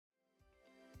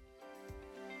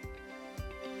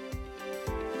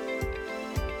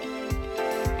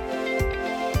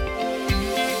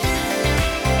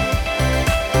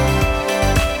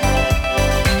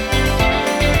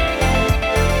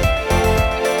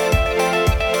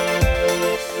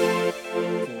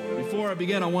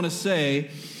begin, I want to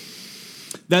say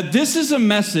that this is a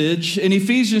message in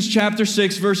Ephesians chapter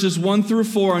 6, verses 1 through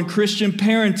 4 on Christian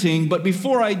parenting. But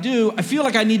before I do, I feel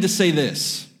like I need to say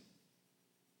this.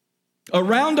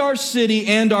 Around our city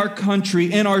and our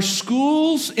country, in our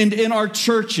schools and in our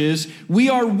churches, we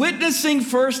are witnessing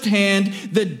firsthand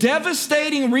the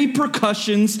devastating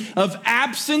repercussions of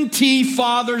absentee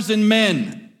fathers and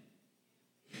men.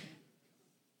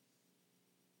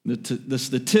 The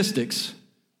statistics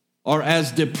are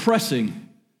as depressing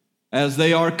as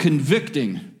they are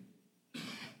convicting.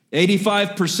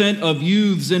 85% of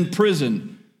youths in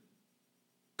prison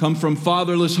come from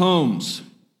fatherless homes.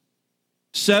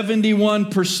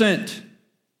 71%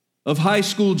 of high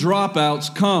school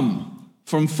dropouts come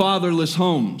from fatherless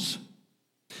homes.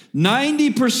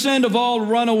 90% of all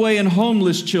runaway and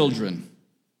homeless children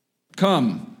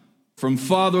come from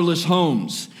fatherless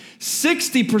homes.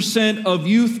 60% of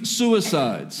youth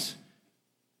suicides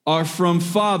are from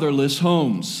fatherless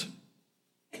homes.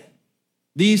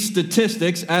 These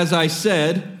statistics, as I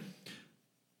said,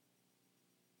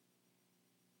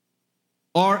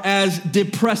 are as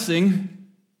depressing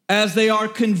as they are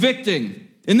convicting.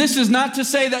 And this is not to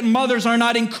say that mothers are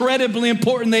not incredibly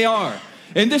important. They are.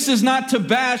 And this is not to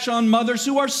bash on mothers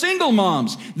who are single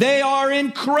moms. They are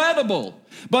incredible.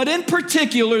 But in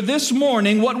particular, this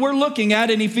morning, what we're looking at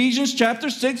in Ephesians chapter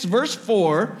 6, verse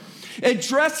 4,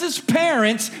 addresses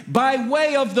parents by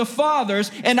way of the fathers.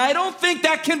 And I don't think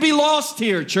that can be lost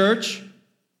here, church.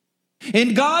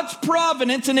 In God's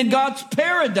providence and in God's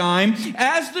paradigm,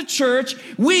 as the church,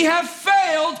 we have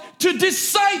failed to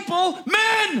disciple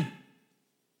men.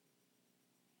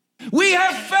 We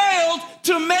have failed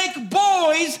to make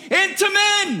boys into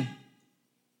men.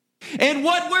 And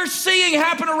what we're seeing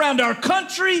happen around our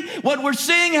country, what we're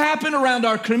seeing happen around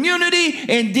our community,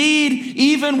 indeed,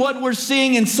 even what we're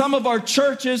seeing in some of our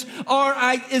churches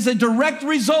is a direct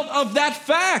result of that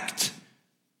fact.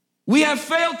 We have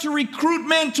failed to recruit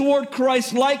men toward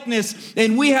Christ's likeness,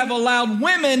 and we have allowed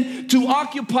women to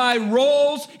occupy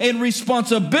roles and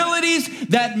responsibilities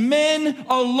that men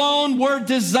alone were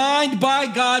designed by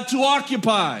God to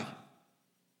occupy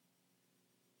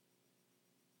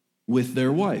with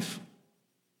their wife,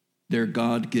 their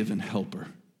God-given helper,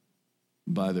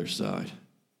 by their side.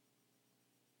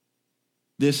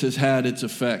 This has had its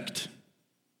effect.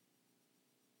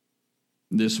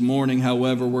 This morning,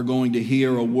 however, we're going to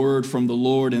hear a word from the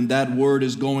Lord, and that word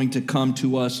is going to come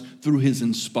to us through his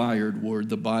inspired word,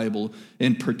 the Bible,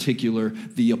 in particular,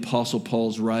 the Apostle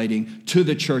Paul's writing to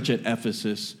the church at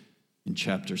Ephesus in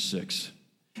chapter 6.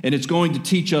 And it's going to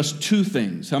teach us two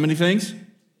things. How many things?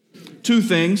 Two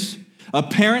things. A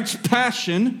parent's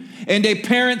passion and a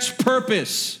parent's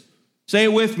purpose. Say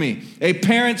it with me. A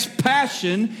parent's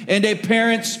passion and a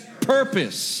parent's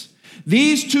purpose.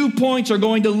 These 2 points are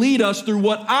going to lead us through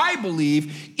what I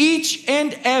believe each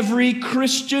and every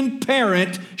Christian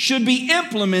parent should be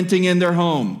implementing in their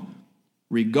home,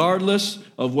 regardless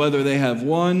of whether they have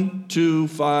 1, 2,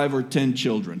 5, or 10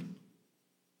 children.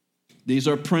 These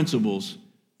are principles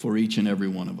for each and every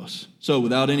one of us. So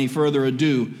without any further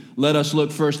ado, let us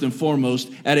look first and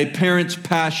foremost at a parent's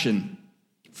passion.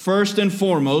 First and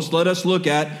foremost, let us look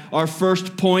at our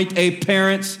first point, a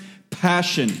parent's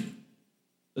passion.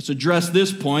 Let's address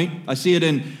this point. I see it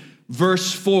in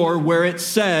verse 4 where it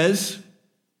says,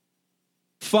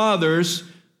 fathers,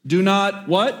 do not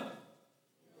what?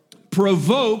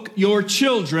 Provoke your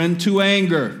children to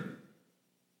anger.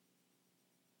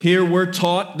 Here we're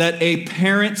taught that a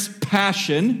parent's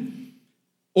passion,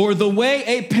 or the way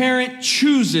a parent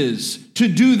chooses to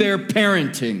do their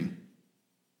parenting,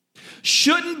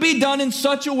 shouldn't be done in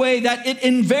such a way that it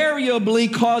invariably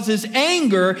causes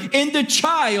anger in the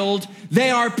child they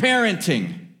are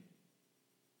parenting.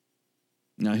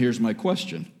 Now here's my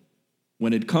question.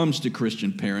 When it comes to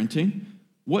Christian parenting,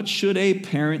 what should a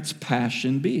parent's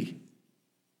passion be?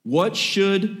 What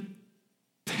should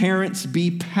parents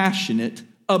be passionate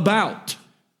about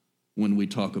when we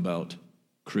talk about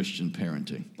Christian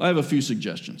parenting? I have a few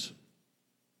suggestions.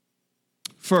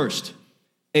 First,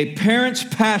 a parent's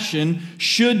passion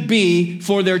should be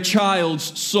for their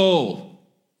child's soul.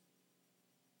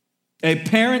 A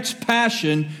parent's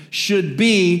passion should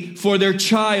be for their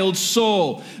child's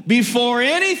soul. Before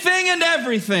anything and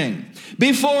everything,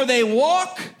 before they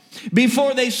walk,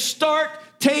 before they start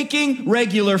taking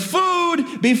regular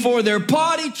food, before they're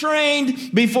potty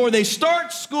trained, before they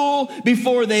start school,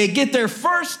 before they get their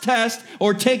first test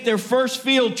or take their first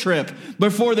field trip,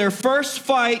 before their first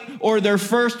fight or their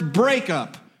first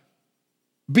breakup,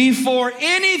 Before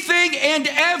anything and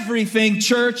everything,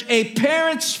 church, a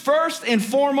parent's first and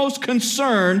foremost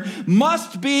concern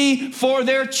must be for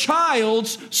their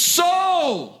child's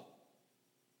soul.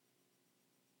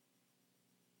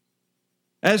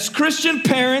 As Christian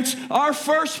parents, our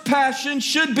first passion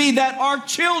should be that our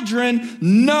children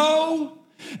know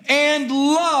and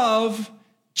love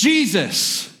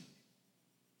Jesus.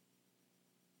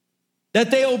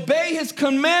 That they obey his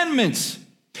commandments,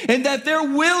 and that they're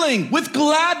willing with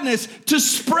gladness to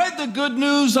spread the good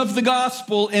news of the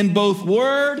gospel in both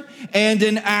word and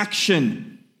in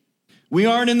action. We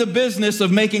aren't in the business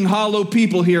of making hollow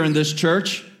people here in this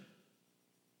church.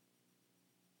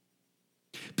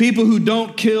 People who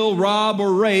don't kill, rob,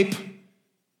 or rape,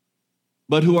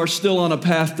 but who are still on a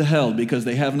path to hell because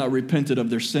they have not repented of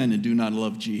their sin and do not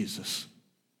love Jesus.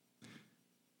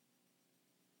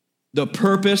 The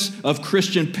purpose of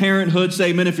Christian parenthood, say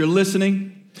amen if you're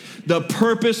listening. The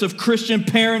purpose of Christian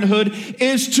parenthood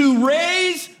is to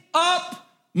raise up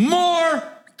more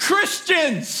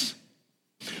Christians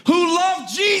who love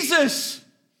Jesus,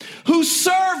 who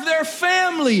serve their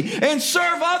family and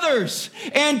serve others,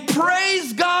 and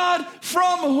praise God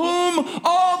from whom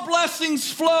all blessings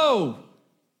flow.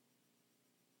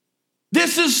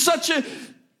 This is such a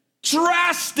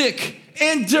drastic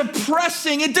and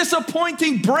depressing and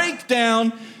disappointing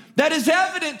breakdown that is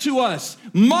evident to us.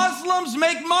 Muslims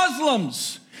make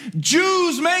Muslims.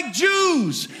 Jews make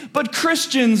Jews. But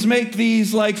Christians make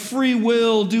these like free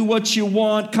will, do what you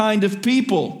want kind of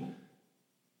people.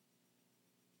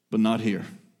 But not here.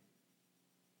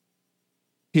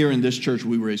 Here in this church,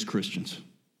 we raise Christians.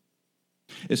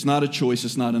 It's not a choice,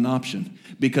 it's not an option.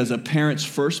 Because a parent's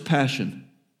first passion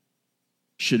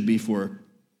should be for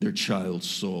their child's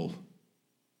soul.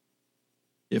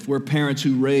 If we're parents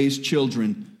who raise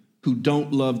children who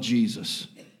don't love Jesus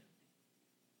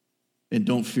and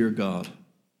don't fear God,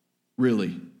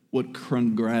 really, what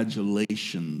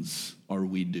congratulations are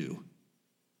we due?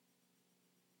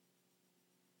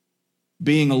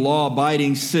 Being a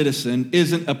law-abiding citizen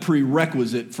isn't a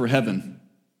prerequisite for heaven.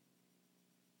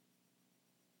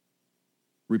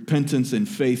 Repentance and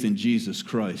faith in Jesus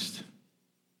Christ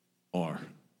are.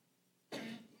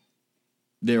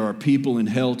 There are people in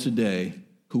hell today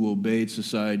who obeyed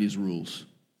society's rules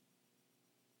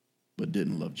but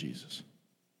didn't love Jesus.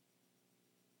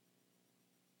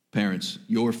 Parents,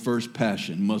 your first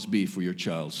passion must be for your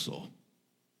child's soul.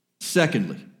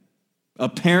 Secondly, a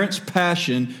parent's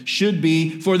passion should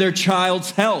be for their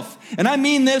child's health. And I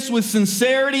mean this with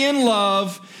sincerity and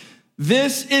love.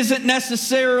 This isn't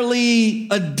necessarily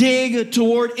a dig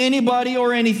toward anybody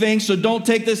or anything, so don't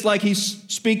take this like he's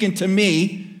speaking to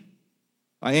me.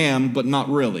 I am, but not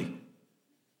really.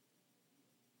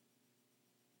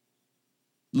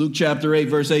 Luke chapter 8,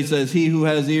 verse 8 says, he who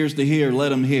has ears to hear,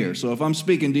 let him hear. So if I'm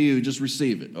speaking to you, just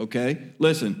receive it, okay?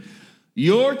 Listen,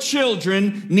 your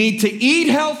children need to eat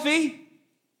healthy.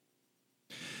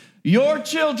 Your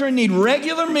children need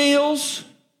regular meals.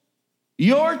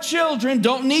 Your children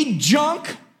don't need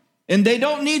junk, and they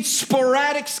don't need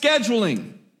sporadic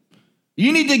scheduling.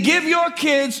 You need to give your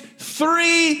kids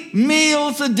 3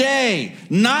 meals a day.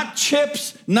 Not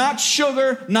chips, not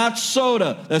sugar, not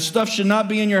soda. That stuff should not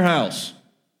be in your house.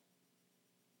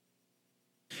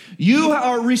 You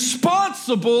are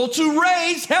responsible to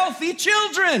raise healthy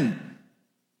children.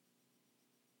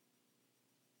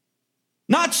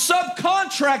 Not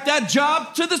subcontract that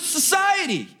job to the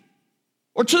society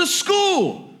or to the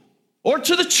school or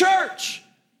to the church.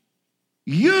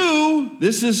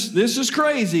 This is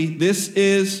crazy. This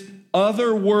is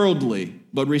otherworldly,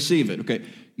 but receive it, okay?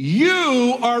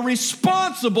 You are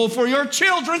responsible for your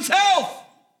children's health.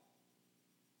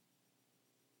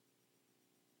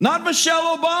 Not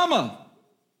Michelle Obama.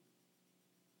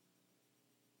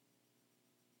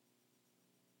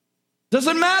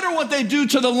 Doesn't matter what they do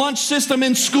to the lunch system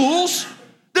in schools.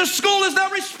 The school is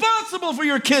not responsible for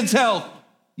your kids' health.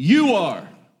 You are.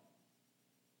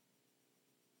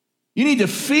 You need to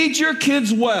feed your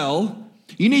kids well.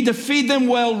 You need to feed them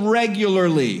well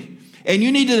regularly. And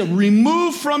you need to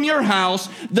remove from your house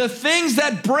the things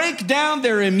that break down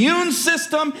their immune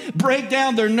system, break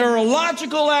down their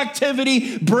neurological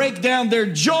activity, break down their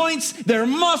joints, their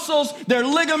muscles, their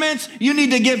ligaments. You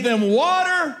need to give them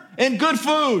water and good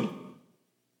food.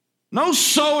 No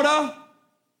soda,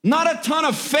 not a ton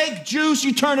of fake juice.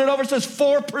 You turn it over, it says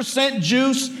 4%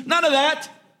 juice. None of that.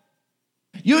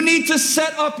 You need to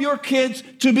set up your kids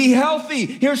to be healthy.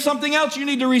 Here's something else you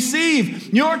need to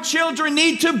receive. Your children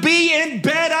need to be in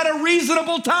bed at a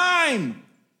reasonable time.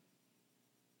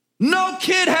 No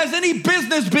kid has any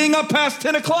business being up past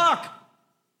 10 o'clock.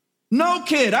 No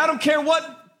kid. I don't care what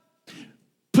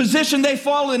position they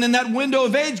fall in that window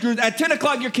of age group, at 10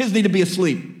 o'clock, your kids need to be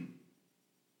asleep.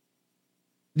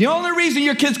 The only reason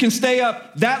your kids can stay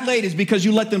up that late is because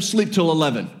you let them sleep till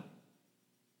 11.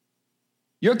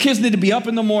 Your kids need to be up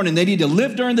in the morning. They need to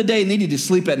live during the day, and they need to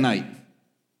sleep at night.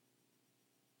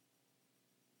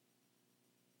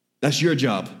 That's your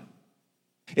job.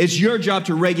 It's your job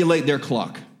to regulate their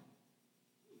clock.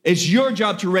 It's your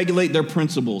job to regulate their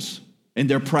principles and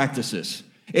their practices.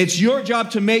 It's your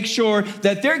job to make sure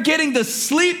that they're getting the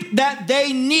sleep that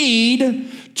they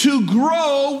need to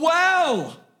grow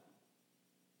well.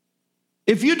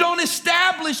 If you don't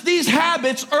establish these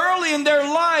habits early in their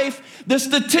life, the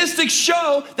statistics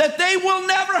show that they will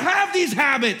never have these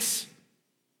habits.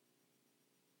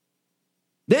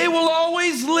 They will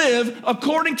always live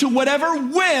according to whatever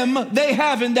whim they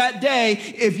have in that day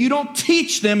if you don't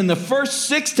teach them in the first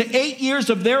 6 to 8 years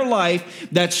of their life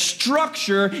that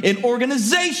structure and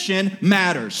organization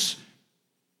matters.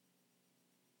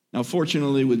 Now,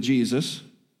 fortunately with Jesus,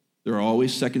 there are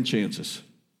always second chances.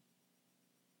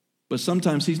 But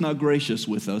sometimes he's not gracious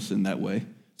with us in that way.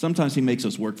 Sometimes he makes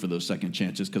us work for those second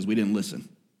chances because we didn't listen.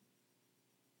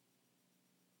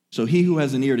 So he who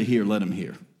has an ear to hear, let him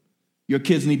hear. Your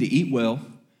kids need to eat well.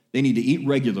 They need to eat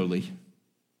regularly.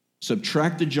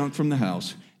 Subtract the junk from the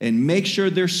house and make sure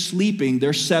they're sleeping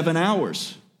their 7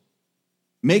 hours.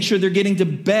 Make sure they're getting to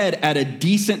bed at a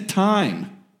decent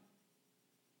time.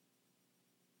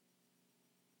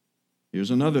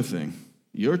 Here's another thing.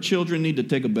 Your children need to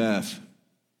take a bath.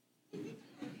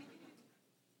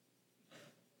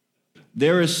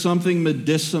 There is something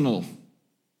medicinal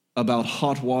about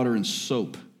hot water and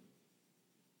soap.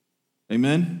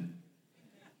 Amen?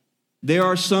 There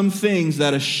are some things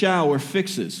that a shower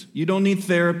fixes. You don't need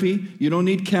therapy. You don't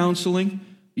need counseling.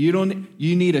 You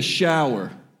need a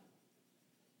shower.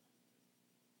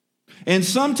 And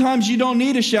sometimes you don't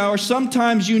need a shower.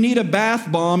 Sometimes you need a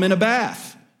bath bomb in a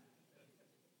bath.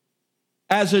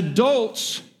 As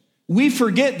adults, we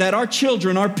forget that our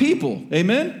children are people.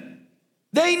 Amen?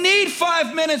 They need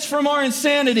 5 minutes from our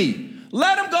insanity.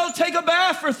 Let them go take a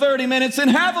bath for 30 minutes and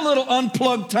have a little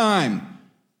unplugged time.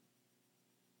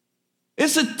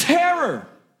 It's a terror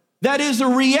that is a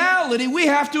reality we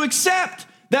have to accept.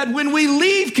 That when we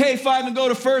leave K-5 and go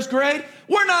to first grade,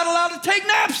 we're not allowed to take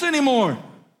naps anymore.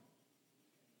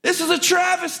 This is a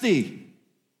travesty.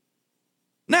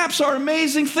 Naps are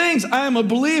amazing things. I am a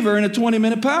believer in a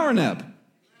 20-minute power nap.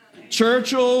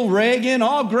 Churchill, Reagan,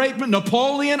 all great men,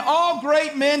 Napoleon, all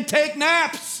great men take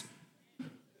naps.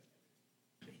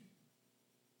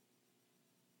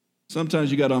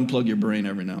 Sometimes you got to unplug your brain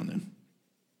every now and then.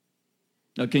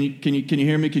 Now, can you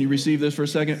hear me? Can you receive this for a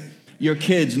second? Your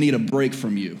kids need a break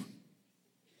from you.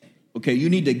 Okay, you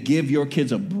need to give your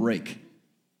kids a break.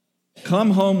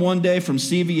 Come home one day from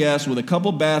CVS with a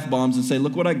couple bath bombs and say,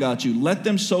 look what I got you. Let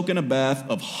them soak in a bath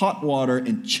of hot water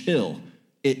and chill.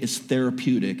 It is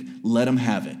therapeutic. Let them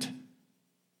have it.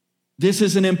 This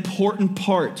is an important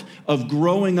part of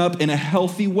growing up in a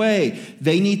healthy way.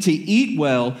 They need to eat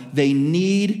well. They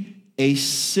need a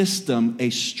system, a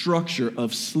structure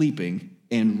of sleeping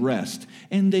and rest.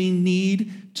 And they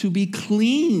need to be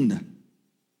clean.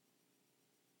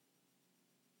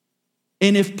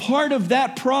 And if part of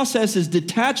that process is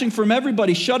detaching from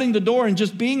everybody, shutting the door and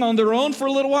just being on their own for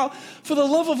a little while, for the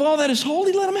love of all that is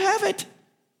holy, let them have it.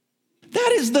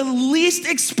 That is the least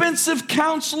expensive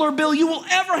counselor bill you will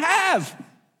ever have.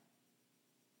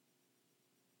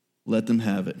 Let them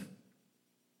have it.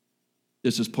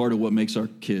 This is part of what makes our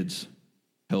kids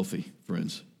healthy,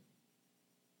 friends.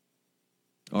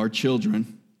 Our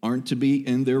children aren't to be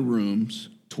in their rooms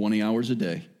 20 hours a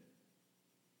day.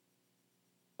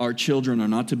 Our children are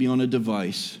not to be on a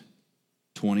device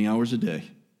 20 hours a day.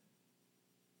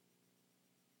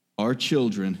 Our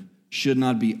children should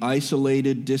not be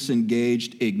isolated,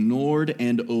 disengaged, ignored,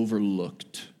 and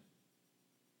overlooked.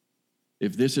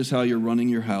 If this is how you're running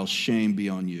your house, shame be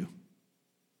on you.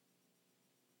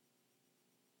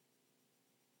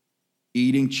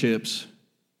 Eating chips,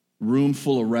 room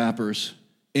full of wrappers,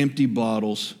 empty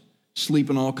bottles,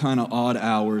 sleeping all kind of odd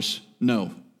hours.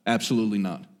 No, absolutely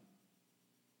not.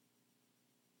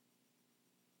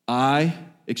 I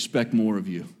expect more of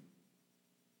you.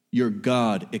 Your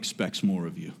God expects more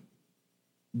of you.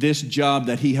 This job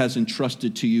that he has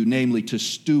entrusted to you, namely to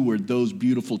steward those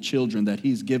beautiful children that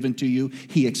he's given to you,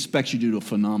 he expects you to do a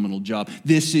phenomenal job.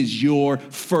 This is your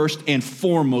first and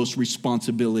foremost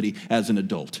responsibility as an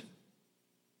adult.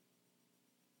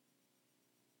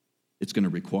 It's going to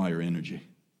require energy.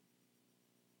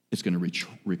 It's going to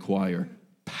require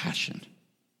passion.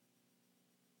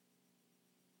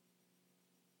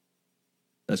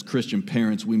 As Christian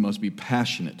parents, we must be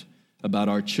passionate about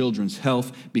our children's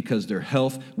health because their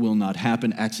health will not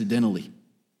happen accidentally.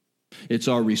 It's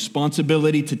our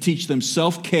responsibility to teach them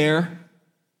self-care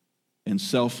and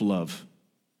self-love.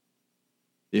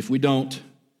 If we don't,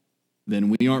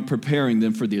 then we aren't preparing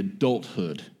them for the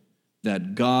adulthood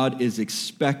that God is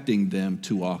expecting them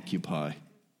to occupy.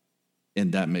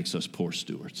 And that makes us poor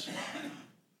stewards.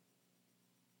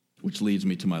 Which leads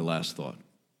me to my last thought.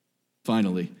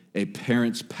 Finally, a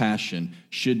parent's passion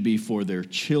should be for their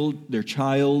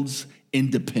child's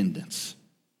independence.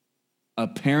 A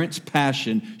parent's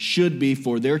passion should be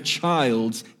for their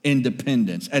child's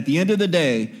independence. At the end of the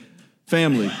day,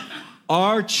 family,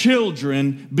 our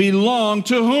children belong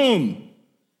to whom?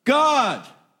 God.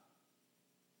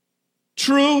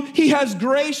 True, He has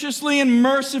graciously and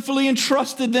mercifully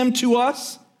entrusted them to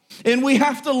us, and we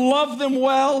have to love them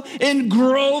well and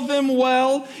grow them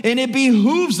well, and it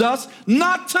behooves us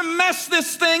not to mess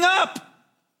this thing up.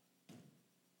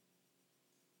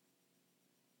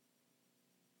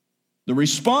 The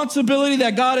responsibility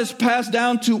that God has passed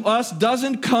down to us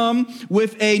doesn't come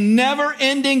with a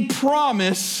never-ending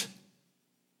promise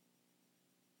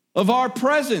of our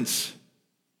presence.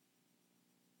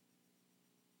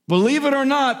 Believe it or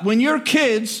not, when your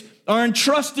kids are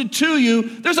entrusted to you,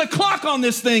 there's a clock on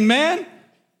this thing, man.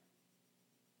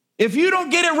 If you don't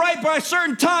get it right by a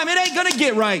certain time, it ain't gonna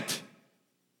get right.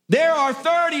 There are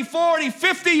 30, 40,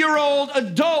 50-year-old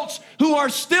adults who are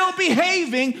still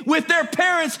behaving with their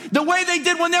parents the way they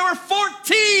did when they were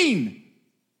 14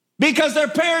 because their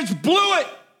parents blew it.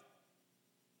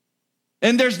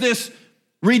 And there's this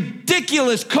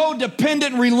ridiculous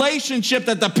codependent relationship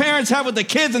that the parents have with the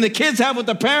kids and the kids have with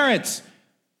the parents.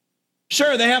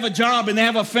 Sure, they have a job and they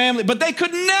have a family, but they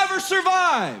could never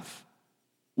survive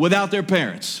without their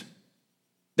parents.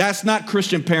 That's not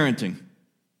Christian parenting.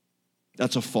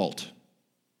 That's a fault.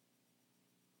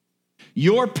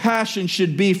 Your passion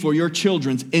should be for your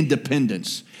children's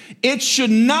independence. It should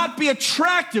not be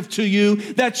attractive to you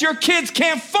that your kids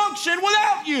can't function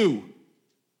without you.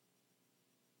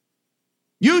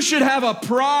 You should have a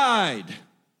pride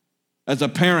as a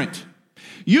parent.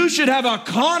 You should have a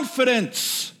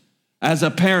confidence as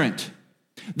a parent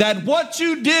that what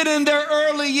you did in their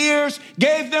early years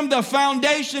gave them the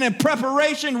foundation and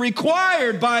preparation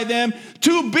required by them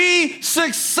to be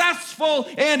successful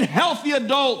and healthy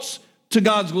adults to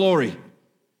God's glory.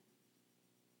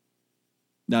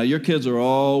 Now, your kids are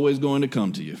always going to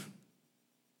come to you.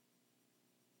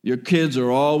 Your kids are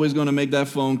always going to make that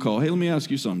phone call. Hey, let me ask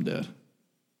you something, Dad.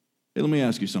 Hey, let me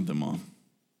ask you something, Mom.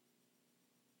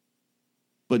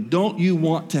 But don't you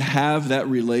want to have that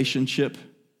relationship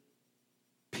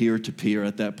peer to peer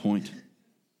at that point?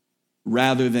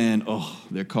 Rather than, oh,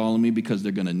 they're calling me because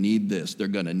they're going to need this, they're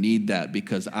going to need that,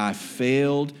 because I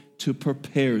failed to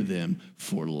prepare them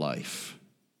for life.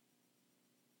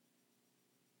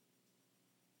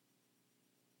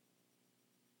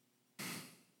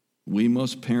 We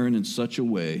must parent in such a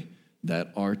way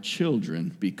that our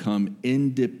children become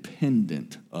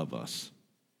independent of us,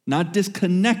 not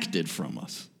disconnected from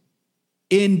us,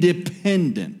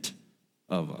 independent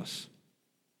of us.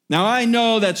 Now, I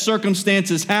know that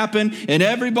circumstances happen and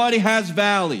everybody has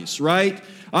valleys, right?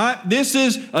 This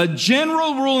is a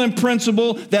general rule and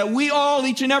principle that we all,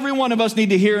 each and every one of us, need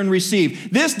to hear and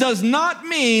receive. This does not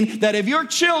mean that if your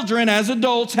children as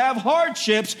adults have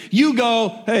hardships, you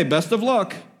go, hey, best of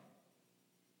luck.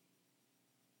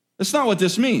 That's not what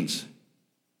this means.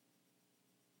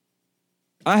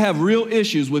 I have real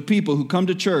issues with people who come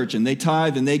to church and they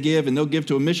tithe and they give and they'll give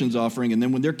to a missions offering, and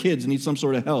then when their kids need some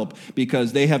sort of help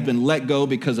because they have been let go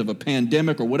because of a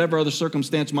pandemic or whatever other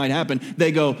circumstance might happen,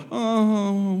 they go,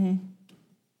 oh.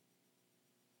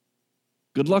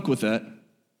 Good luck with that.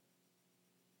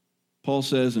 Paul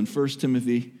says in 1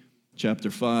 Timothy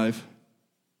chapter 5,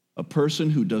 a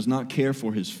person who does not care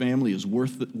for his family is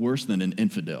worse than an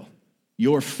infidel.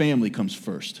 Your family comes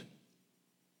first.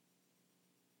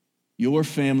 Your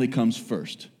family comes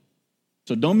first.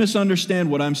 So don't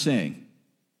misunderstand what I'm saying.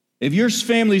 If your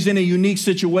family's in a unique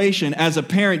situation, as a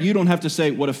parent, you don't have to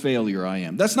say, what a failure I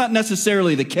am. That's not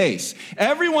necessarily the case.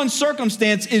 Everyone's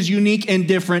circumstance is unique and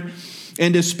different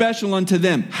and is special unto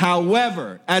them.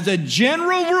 However, as a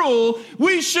general rule,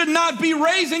 we should not be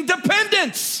raising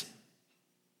dependents.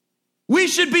 We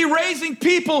should be raising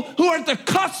people who are at the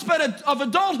cusp of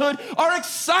adulthood, are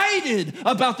excited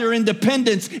about their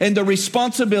independence and the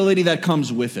responsibility that comes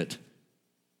with it.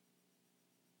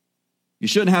 You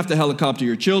shouldn't have to helicopter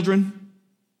your children.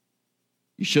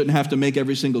 You shouldn't have to make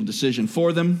every single decision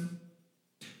for them.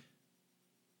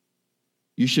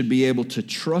 You should be able to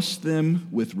trust them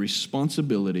with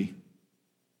responsibility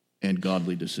and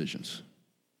godly decisions.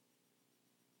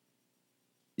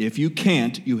 If you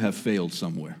can't, you have failed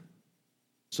somewhere,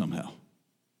 somehow.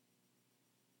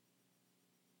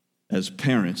 As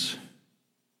parents,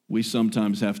 we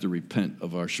sometimes have to repent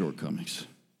of our shortcomings.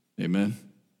 Amen?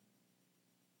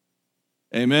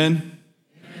 Amen?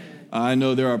 Amen. I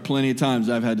know there are plenty of times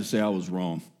I've had to say I was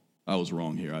wrong. I was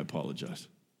wrong here. I apologize.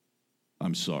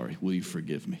 I'm sorry. Will you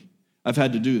forgive me? I've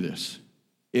had to do this.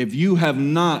 If you have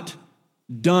not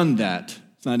done that,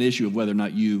 it's not an issue of whether or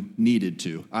not you needed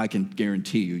to. I can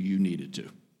guarantee you needed to.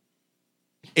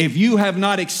 If you have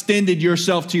not extended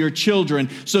yourself to your children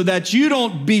so that you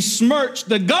don't besmirch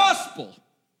the gospel,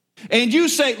 and you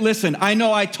say, listen, I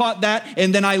know I taught that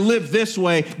and then I lived this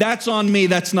way. That's on me.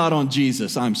 That's not on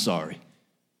Jesus. I'm sorry.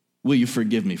 Will you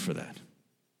forgive me for that?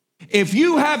 If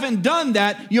you haven't done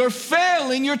that, you're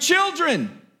failing your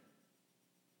children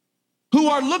who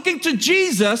are looking to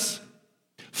Jesus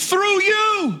through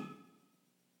you.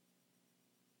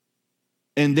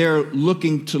 And they're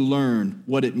looking to learn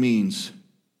what it means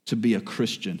to be a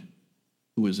Christian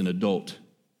who is an adult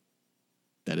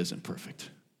that isn't perfect.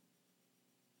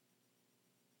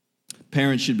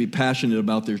 Parents should be passionate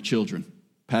about their children,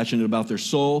 passionate about their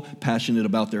soul, passionate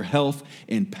about their health,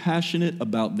 and passionate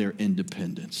about their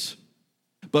independence.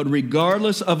 But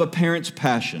regardless of a parent's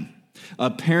passion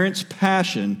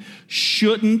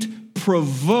shouldn't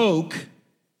provoke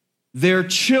their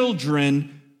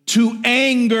children to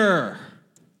anger.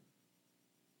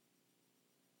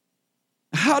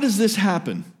 How does this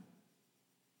happen?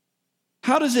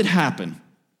 How does it happen?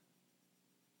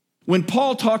 When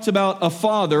Paul talks about a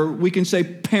father, we can say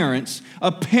parents.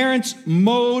 A parent's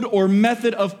mode or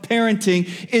method of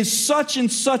parenting is such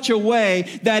and such a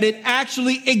way that it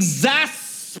actually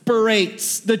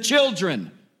exasperates the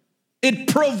children. It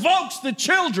provokes the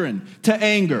children to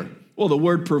anger. Well, the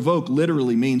word provoke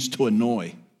literally means to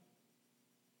annoy,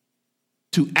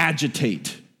 to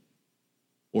agitate,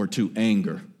 or to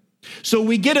anger. So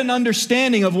we get an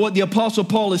understanding of what the Apostle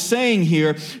Paul is saying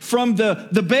here from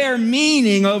the bare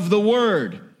meaning of the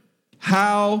word.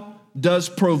 How does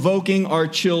provoking our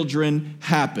children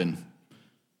happen?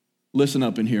 Listen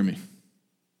up and hear me.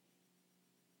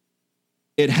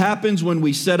 It happens when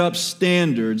we set up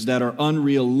standards that are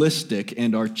unrealistic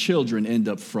and our children end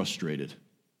up frustrated.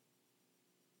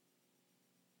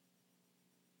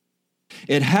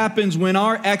 It happens when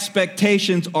our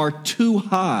expectations are too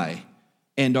high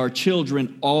and our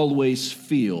children always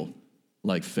feel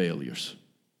like failures.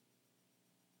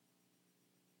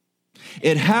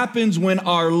 It happens when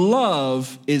our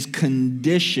love is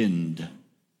conditioned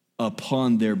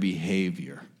upon their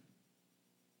behavior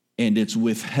and it's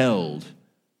withheld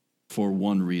for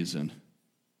one reason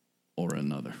or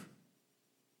another.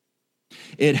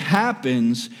 It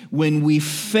happens when we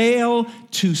fail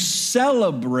to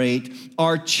celebrate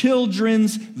our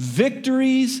children's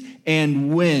victories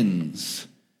and wins.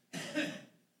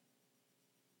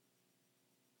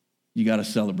 You got to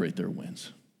celebrate their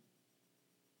wins.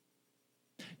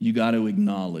 You got to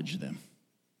acknowledge them.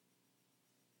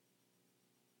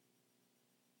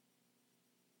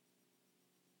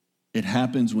 It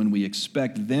happens when we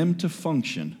expect them to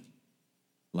function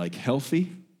like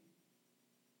healthy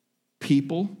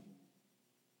people,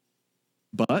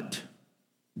 but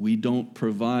we don't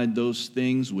provide those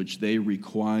things which they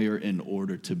require in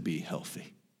order to be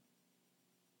healthy.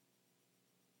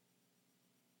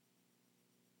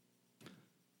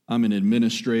 I'm an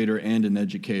administrator and an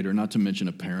educator, not to mention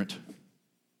a parent,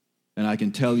 and I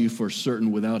can tell you for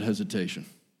certain without hesitation,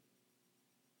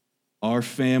 our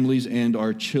families and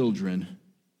our children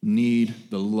need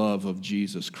the love of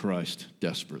Jesus Christ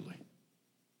desperately.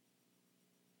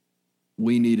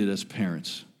 We need it as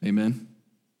parents. Amen?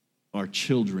 Our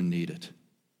children need it.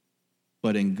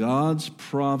 But in God's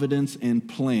providence and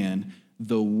plan,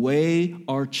 the way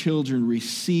our children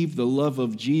receive the love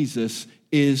of Jesus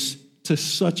is to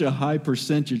such a high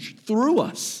percentage through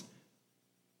us.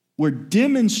 We're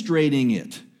demonstrating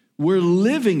it. We're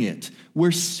living it.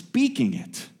 We're speaking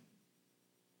it.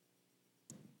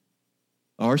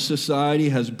 Our society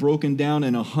has broken down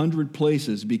in 100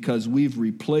 places because we've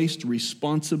replaced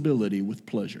responsibility with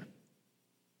pleasure.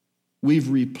 We've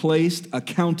replaced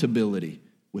accountability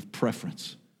with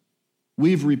preference.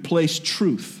 We've replaced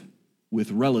truth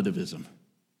with relativism.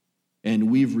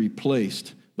 And we've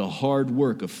replaced the hard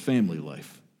work of family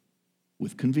life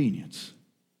with convenience.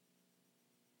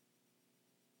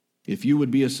 If you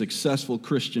would be a successful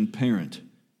Christian parent,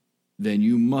 then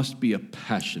you must be a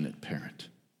passionate parent.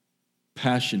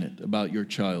 Passionate about your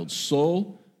child's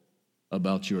soul,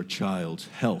 about your child's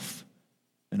health,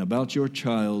 and about your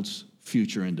child's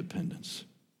future independence.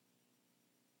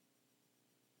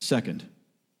 Second,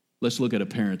 let's look at a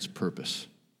parent's purpose.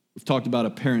 We've talked about a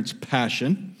parent's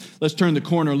passion. Let's turn the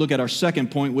corner and look at our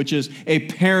second point, which is a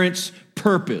parent's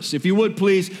purpose. If you would,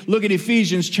 please look at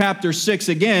Ephesians chapter 6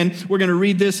 again. We're going to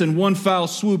read this in one foul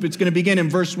swoop. It's going to begin in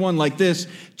verse 1 like this.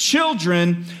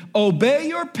 Children, obey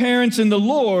your parents in the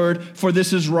Lord, for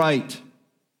this is right.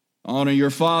 Honor your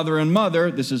father and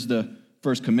mother. This is the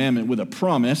first commandment with a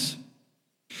promise.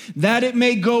 That it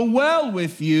may go well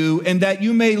with you and that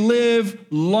you may live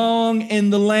long in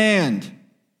the land.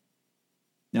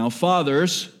 Now,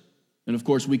 fathers, and of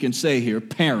course we can say here,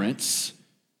 parents,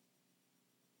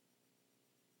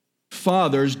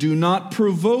 fathers, do not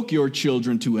provoke your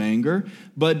children to anger,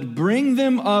 but bring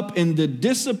them up in the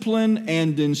discipline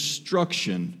and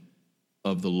instruction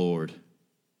of the Lord.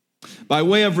 By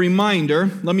way of reminder,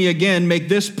 let me again make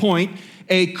this point.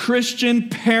 A Christian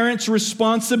parent's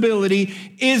responsibility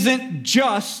isn't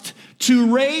just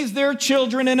to raise their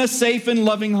children in a safe and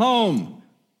loving home,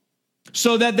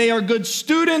 so that they are good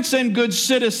students and good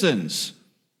citizens.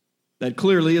 That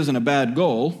clearly isn't a bad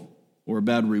goal or a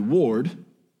bad reward.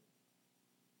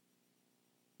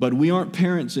 But we aren't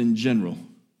parents in general,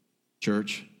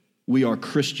 church. We are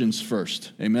Christians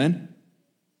first. Amen?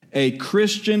 A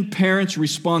Christian parent's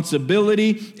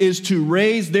responsibility is to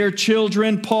raise their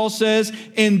children, Paul says,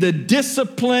 in the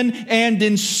discipline and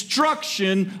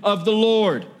instruction of the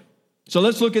Lord. So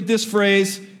let's look at this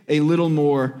phrase a little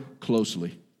more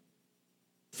closely.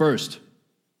 First,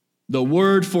 the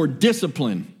word for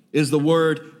discipline is the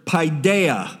word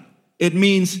paideia. It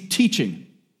means teaching,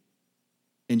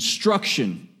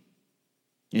 instruction,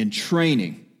 and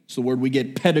training. It's the word we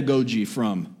get pedagogy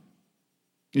from.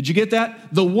 Did you get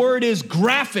that? The word is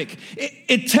graphic.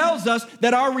 It tells us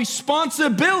that our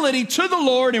responsibility to the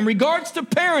Lord in regards to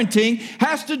parenting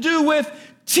has to do with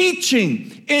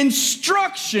teaching,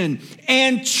 instruction,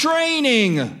 and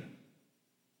training.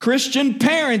 Christian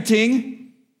parenting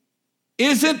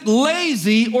isn't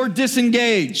lazy or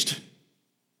disengaged.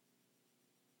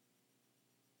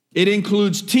 It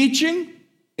includes teaching,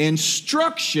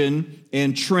 instruction,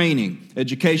 and training.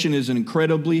 Education is an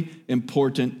incredibly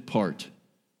important part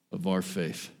of our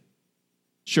faith.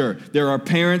 Sure, there are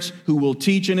parents who will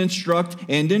teach and instruct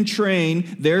and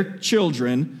train their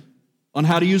children on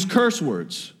how to use curse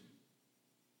words.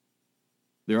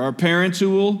 There are parents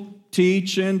who will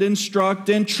teach and instruct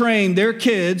and train their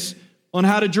kids on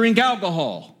how to drink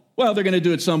alcohol. Well, they're going to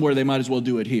do it somewhere. They might as well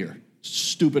do it here.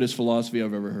 Stupidest philosophy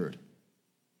I've ever heard.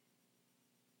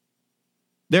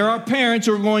 There are parents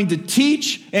who are going to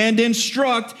teach and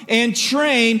instruct and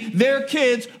train their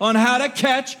kids on how to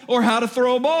catch or how to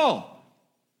throw a ball.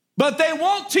 But they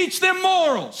won't teach them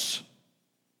morals.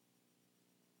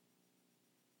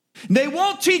 They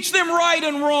won't teach them right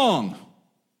and wrong.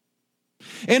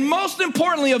 And most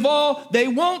importantly of all, they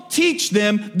won't teach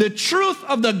them the truth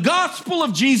of the gospel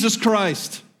of Jesus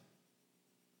Christ.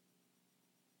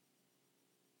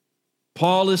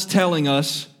 Paul is telling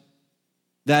us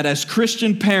that as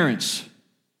Christian parents,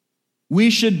 we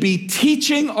should be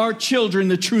teaching our children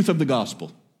the truth of the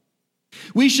gospel.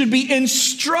 We should be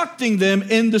instructing them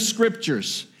in the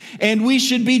scriptures. And we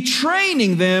should be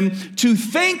training them to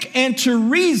think and to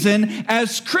reason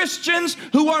as Christians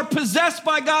who are possessed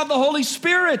by God the Holy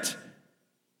Spirit.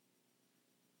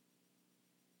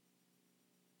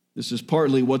 This is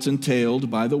partly what's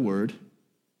entailed by the word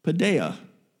paideia,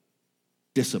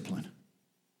 discipline.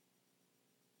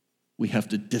 We have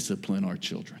to discipline our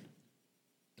children.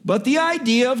 But the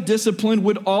idea of discipline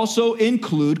would also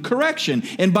include correction.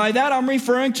 And by that, I'm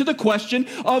referring to the question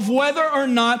of whether or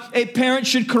not a parent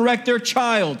should correct their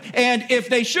child. And if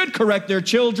they should correct their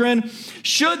children,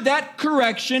 should that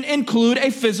correction include a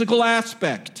physical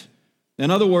aspect? In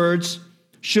other words,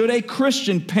 should a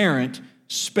Christian parent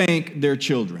spank their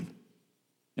children?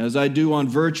 As I do on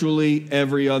virtually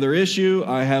every other issue,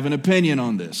 I have an opinion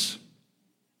on this.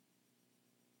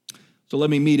 So let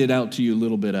me mete it out to you a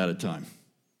little bit at a time,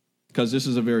 because this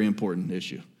is a very important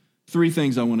issue. 3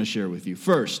 things I want to share with you.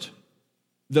 First,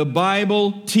 the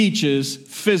Bible teaches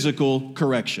physical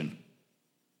correction.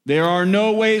 There are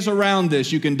no ways around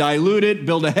this. You can dilute it,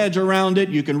 build a hedge around it,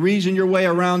 you can reason your way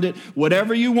around it,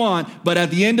 whatever you want. But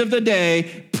at the end of the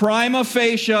day, prima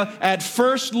facie, at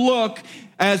first look,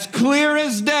 as clear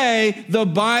as day, the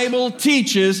Bible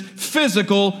teaches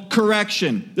physical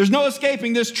correction. There's no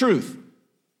escaping this truth.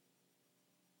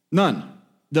 None.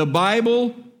 The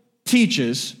Bible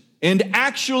teaches and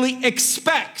actually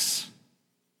expects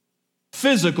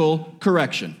physical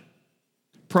correction.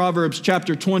 Proverbs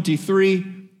chapter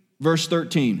 23, verse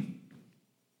 13.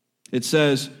 It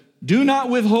says, do not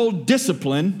withhold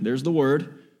discipline, there's the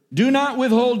word, do not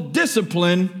withhold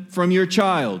discipline from your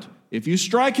child. If you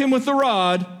strike him with the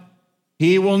rod,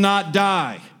 he will not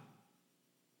die.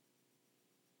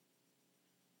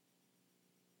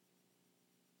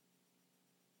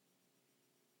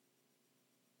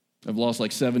 I've lost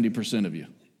like 70% of you.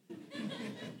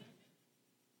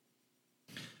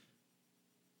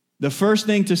 The first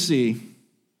thing to see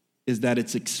is that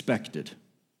it's expected,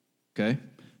 okay?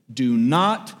 Do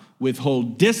not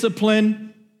withhold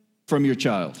discipline from your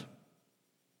child.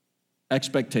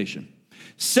 Expectation.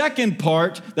 Second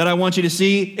part that I want you to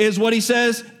see is what he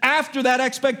says after that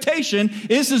expectation.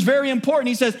 This is very important.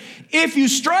 He says, if you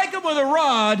strike him with a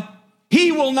rod,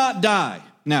 he will not die.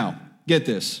 Now, get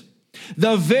this.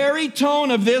 The very tone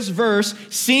of this verse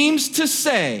seems to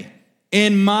say,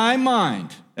 in my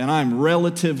mind, and I'm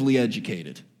relatively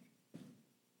educated,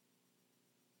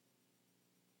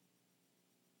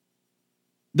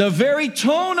 the very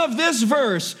tone of this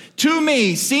verse, to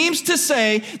me, seems to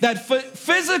say that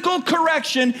physical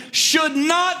correction should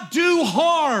not do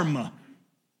harm.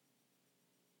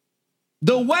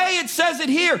 The way it says it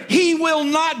here, he will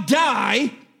not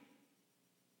die,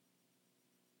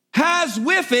 has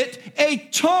with it a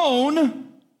tone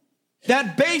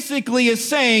that basically is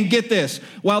saying, get this,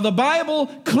 while the Bible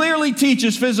clearly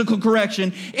teaches physical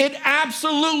correction, it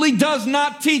absolutely does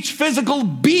not teach physical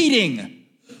beating.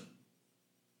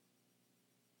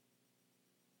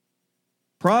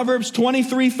 Proverbs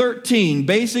 23:13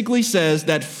 basically says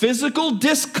that physical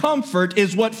discomfort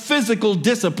is what physical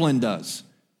discipline does.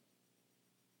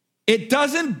 It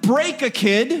doesn't break a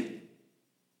kid.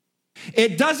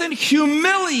 It doesn't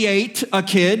humiliate a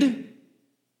kid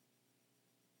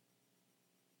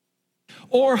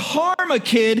or harm a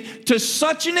kid to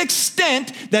such an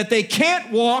extent that they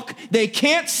can't walk, they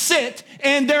can't sit,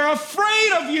 and they're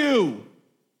afraid of you.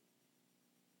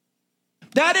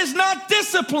 That is not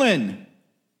discipline.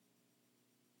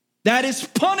 That is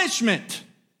punishment.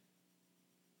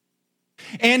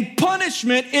 And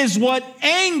punishment is what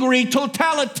angry,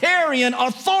 totalitarian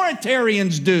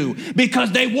authoritarians do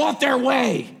because they want their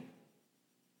way.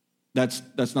 That's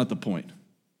not the point.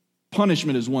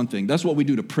 Punishment is one thing. That's what we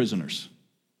do to prisoners.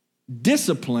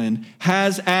 Discipline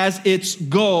has as its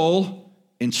goal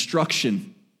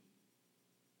instruction,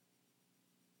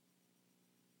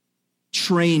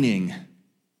 training.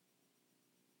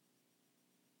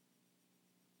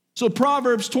 So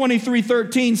Proverbs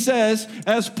 23:13 says,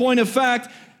 as point of fact,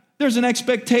 there's an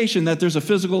expectation that there's a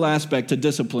physical aspect to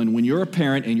discipline when you're a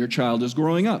parent and your child is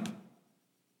growing up.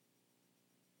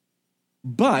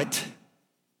 But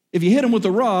if you hit him with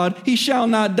a rod, he shall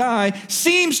not die,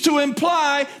 seems to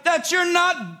imply that you're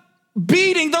not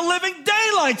beating the living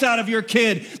daylights out of your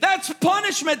kid. That's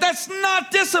punishment. That's not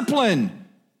discipline.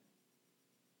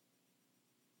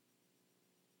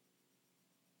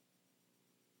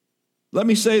 Let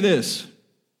me say this.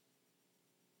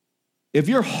 If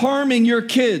you're harming your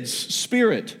kid's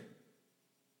spirit,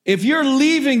 if you're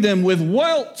leaving them with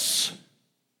welts,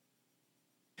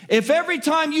 if every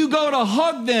time you go to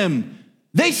hug them,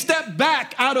 they step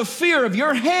back out of fear of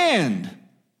your hand,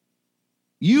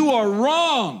 you are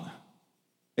wrong,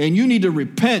 and you need to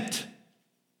repent,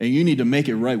 and you need to make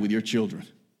it right with your children.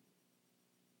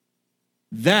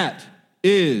 That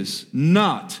is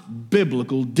not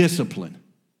biblical discipline.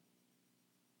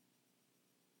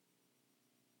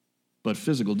 But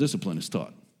physical discipline is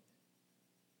taught.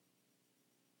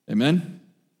 Amen?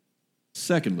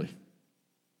 Secondly,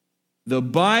 the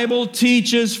Bible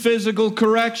teaches physical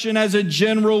correction as a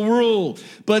general rule,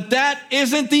 but that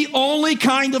isn't the only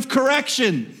kind of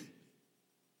correction.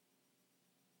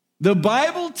 The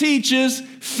Bible teaches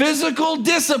physical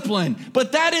discipline,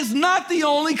 but that is not the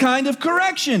only kind of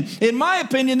correction. In my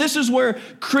opinion, this is where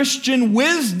Christian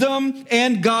wisdom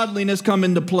and godliness come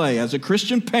into play. As a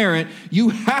Christian parent, you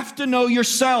have to know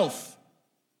yourself,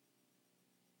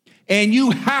 and you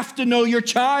have to know your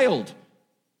child.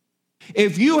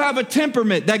 If you have a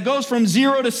temperament that goes from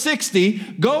 0 to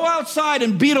 60, go outside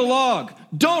and beat a log.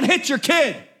 Don't hit your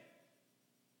kid.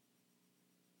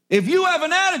 If you have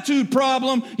an attitude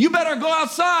problem, you better go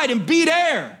outside and beat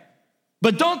air.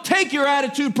 But don't take your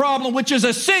attitude problem, which is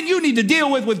a sin you need to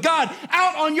deal with God,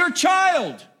 out on your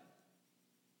child.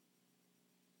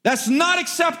 That's not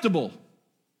acceptable.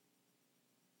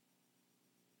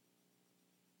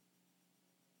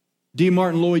 D.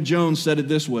 Martin Lloyd-Jones said it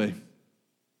this way: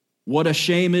 what a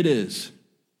shame it is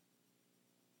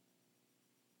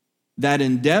that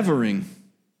endeavoring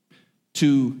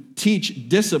to teach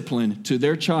discipline to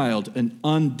their child, an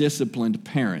undisciplined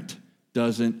parent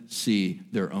doesn't see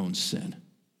their own sin.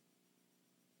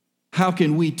 How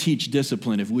can we teach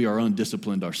discipline if we are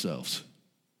undisciplined ourselves?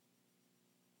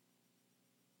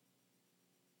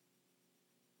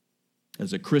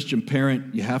 As a Christian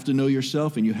parent, you have to know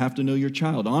yourself and you have to know your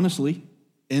child, honestly,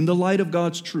 in the light of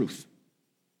God's truth.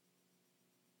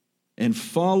 and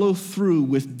follow through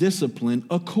with discipline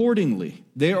accordingly.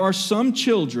 There are some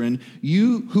children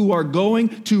who are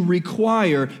going to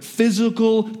require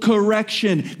physical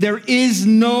correction. There is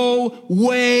no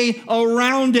way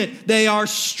around it. They are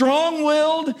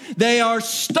strong-willed, they are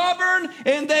stubborn,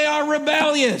 and they are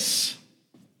rebellious.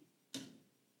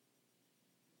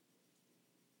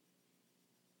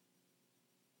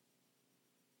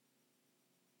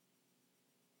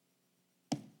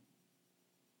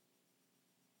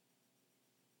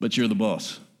 But you're the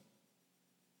boss.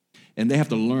 And they have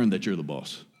to learn that you're the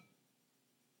boss.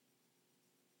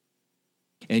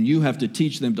 And you have to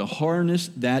teach them to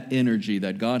harness that energy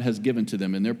that God has given to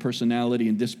them in their personality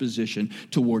and disposition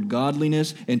toward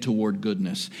godliness and toward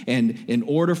goodness. And in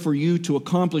order for you to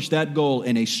accomplish that goal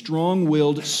in a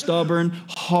strong-willed, stubborn,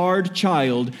 hard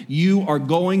child, you are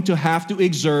going to have to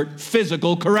exert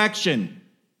physical correction.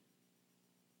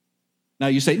 Now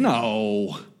you say,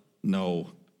 no.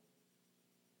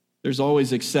 There's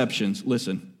always exceptions.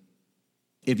 Listen,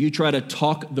 if you try to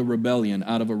talk the rebellion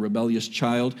out of a rebellious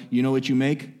child, you know what you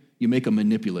make? You make a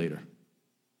manipulator.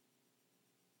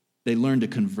 They learn to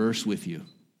converse with you.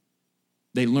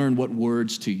 They learn what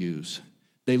words to use.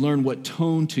 They learn what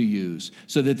tone to use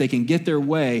so that they can get their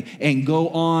way and go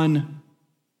on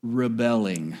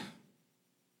rebelling,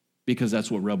 because that's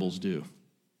what rebels do.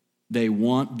 They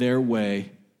want their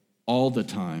way all the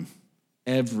time,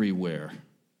 everywhere,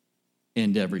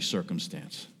 in every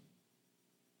circumstance.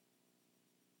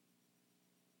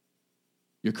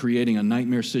 You're creating a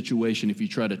nightmare situation if you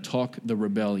try to talk the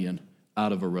rebellion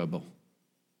out of a rebel,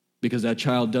 because that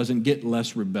child doesn't get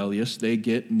less rebellious. They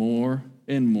get more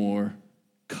and more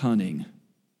cunning,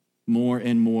 more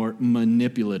and more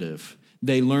manipulative.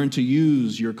 They learn to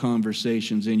use your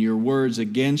conversations and your words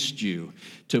against you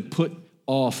to put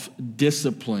off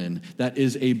discipline that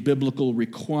is a biblical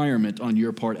requirement on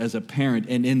your part as a parent.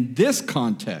 And in this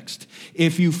context,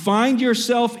 if you find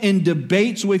yourself in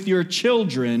debates with your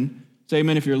children, say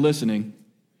amen if you're listening,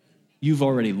 you've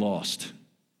already lost.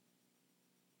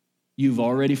 You've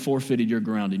already forfeited your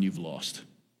ground and you've lost.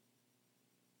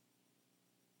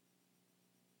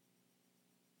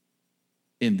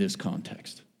 In this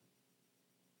context.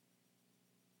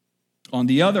 On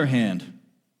the other hand,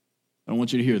 I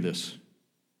want you to hear this.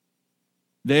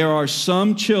 There are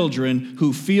some children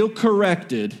who feel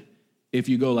corrected if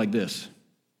you go like this.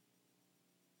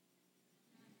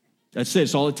 That's it.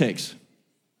 That's all it takes.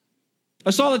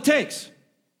 That's all it takes.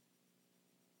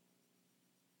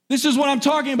 This is what I'm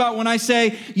talking about when I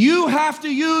say you have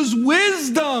to use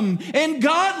wisdom and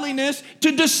godliness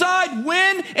to decide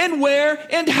when and where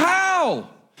and how.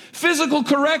 Physical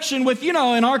correction with,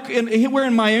 we're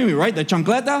in Miami, right? The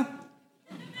chancleta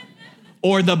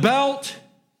or the belt.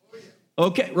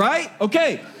 Okay, right?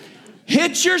 Okay.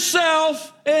 Hit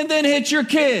yourself and then hit your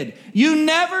kid. You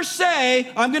never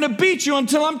say, I'm going to beat you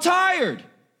until I'm tired.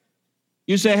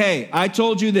 You say, hey, I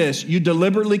told you this. You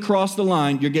deliberately crossed the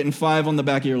line. You're getting 5 on the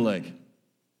back of your leg.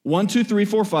 1, 2, 3,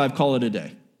 4, 5, call it a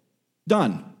day.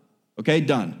 Done. Okay,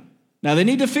 done. Now, they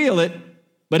need to feel it,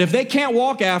 but if they can't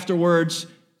walk afterwards,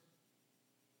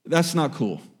 that's not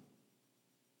cool.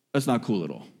 That's not cool at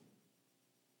all.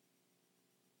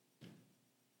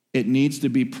 It needs to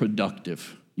be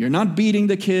productive. You're not beating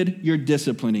the kid, you're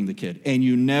disciplining the kid. And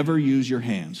you never use your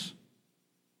hands.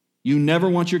 You never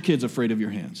want your kids afraid of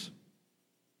your hands.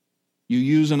 You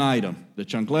use an item. The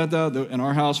chancleta in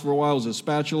our house for a while was a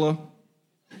spatula.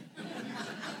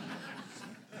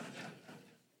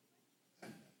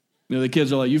 The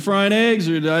kids are like, you frying eggs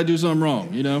or did I do something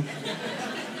wrong,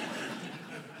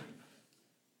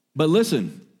 But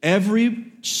listen, every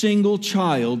single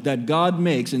child that God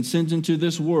makes and sends into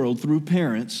this world through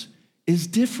parents is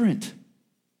different.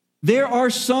 There are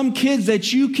some kids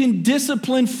that you can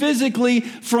discipline physically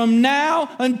from now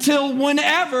until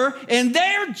whenever, and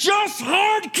they're just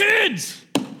hard kids.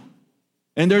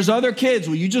 And there's other kids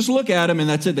where you just look at them and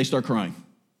that's it, they start crying.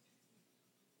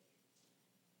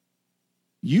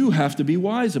 You have to be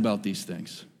wise about these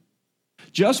things.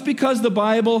 Just because the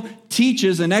Bible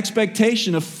teaches an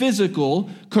expectation of physical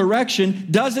correction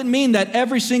doesn't mean that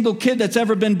every single kid that's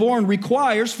ever been born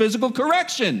requires physical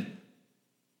correction.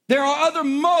 There are other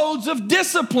modes of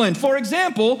discipline. For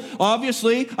example,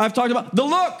 obviously, I've talked about the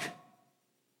look.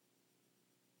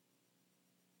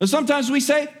 And sometimes we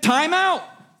say, time out.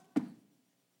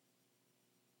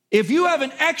 If you have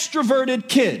an extroverted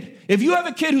kid, if you have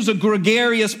a kid who's a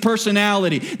gregarious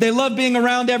personality, they love being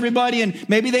around everybody and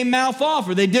maybe they mouth off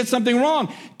or they did something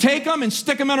wrong, take them and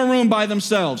stick them in a room by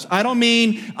themselves. I don't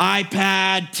mean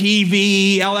iPad,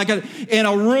 TV, in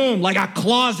a room like a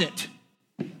closet.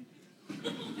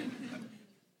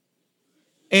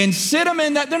 and sit them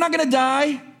in that. They're not going to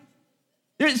die.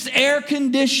 It's air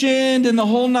conditioned and the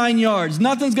whole 9 yards.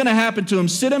 Nothing's going to happen to them.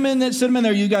 Sit them in there. Sit them in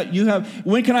there. You have.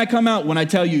 When can I come out? When I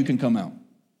tell you, you can come out.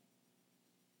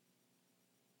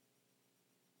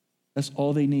 That's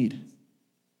all they need.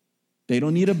 They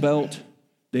don't need a belt.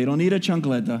 They don't need a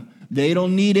chancleta. They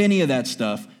don't need any of that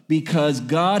stuff because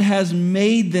God has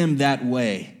made them that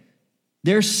way.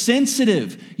 They're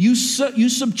sensitive. You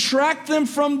subtract them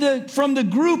from the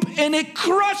group and it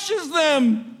crushes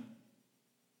them.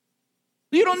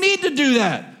 You don't need to do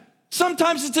that.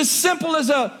 Sometimes it's as simple as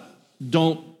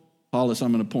Hollis,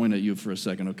 I'm going to point at you for a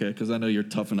second, okay? Because I know you're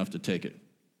tough enough to take it.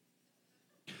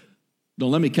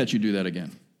 Don't let me catch you do that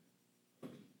again.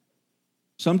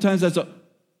 Sometimes that's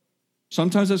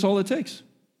all it takes.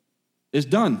 It's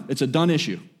done. It's a done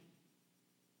issue.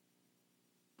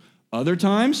 Other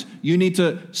times, you need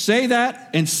to say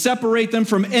that and separate them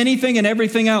from anything and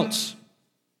everything else.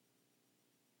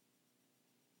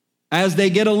 As they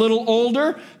get a little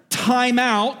older, time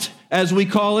out, as we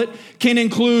call it, can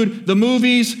include the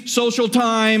movies, social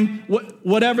time,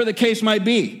 whatever the case might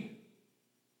be.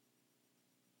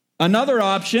 Another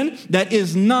option that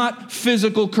is not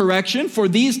physical correction for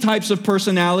these types of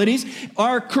personalities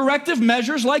are corrective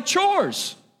measures like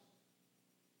chores.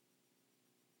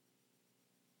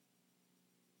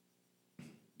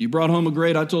 You brought home a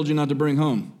grade I told you not to bring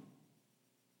home.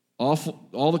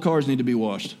 All the cars need to be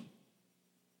washed.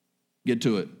 Get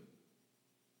to it.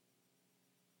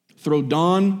 Throw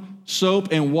Dawn soap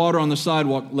and water on the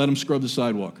sidewalk. Let them scrub the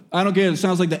sidewalk. I don't care. It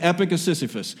sounds like the Epic of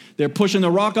Sisyphus. They're pushing the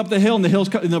rock up the hill, and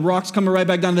the rock's coming right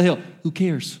back down the hill. Who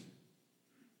cares?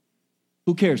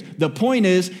 Who cares? The point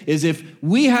is if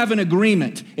we have an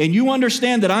agreement, and you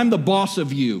understand that I'm the boss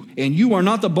of you, and you are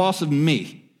not the boss of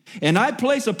me, and I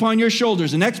place upon your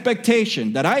shoulders an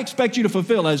expectation that I expect you to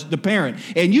fulfill as the parent,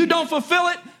 and you don't fulfill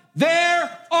it,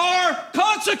 there are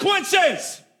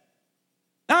consequences.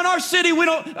 Now in our city,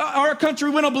 our country,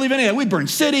 we don't believe any of that. We burn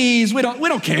cities. We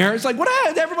don't care. It's like,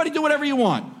 everybody do whatever you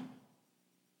want.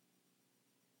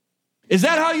 Is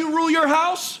that how you rule your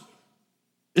house?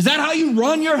 Is that how you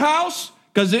run your house?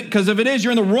 Because if it is,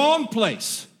 you're in the wrong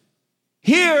place.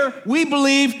 Here, we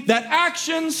believe that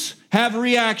actions have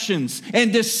reactions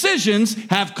and decisions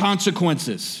have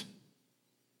consequences.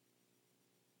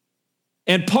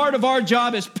 And part of our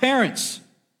job as parents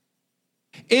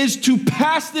is to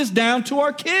pass this down to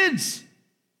our kids.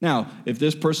 Now, if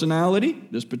this personality,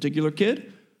 this particular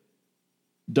kid,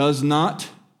 does not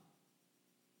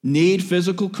need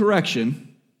physical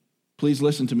correction, please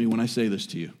listen to me when I say this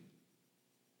to you.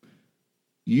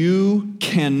 You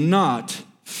cannot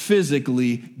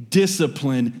physically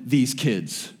discipline these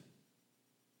kids.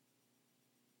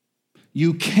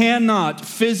 You cannot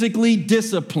physically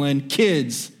discipline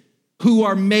kids who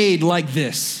are made like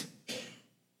this.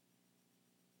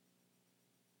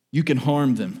 You can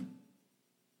harm them.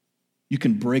 You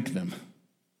can break them.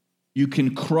 You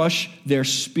can crush their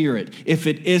spirit. If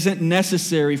it isn't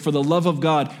necessary for the love of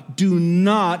God, do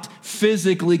not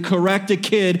physically correct a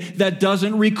kid that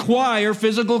doesn't require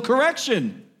physical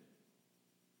correction.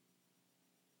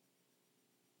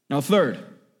 Now, third,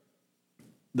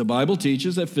 the Bible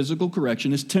teaches that physical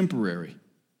correction is temporary.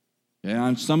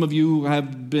 And some of you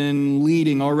have been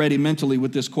leading already mentally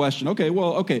with this question.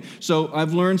 Okay, so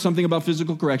I've learned something about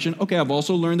physical correction. Okay, I've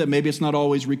also learned that maybe it's not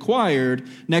always required.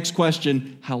 Next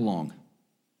question, how long?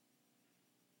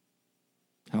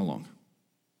 How long?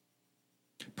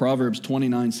 Proverbs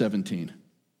 29:17.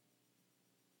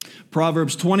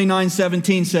 Proverbs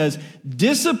 29:17 says,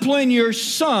 discipline your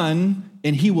son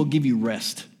and he will give you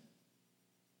rest.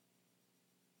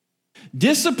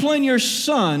 Discipline your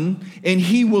son, and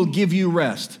he will give you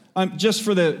rest. Just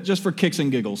for kicks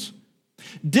and giggles.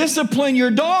 Discipline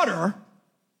your daughter,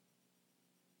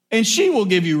 and she will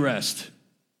give you rest.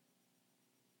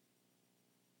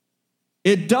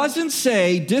 It doesn't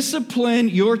say discipline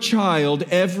your child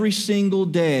every single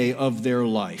day of their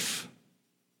life.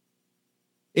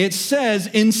 It says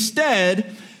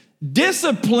instead,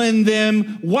 discipline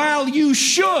them while you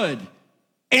should,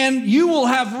 and you will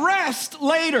have rest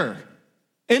later.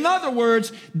 In other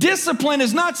words, discipline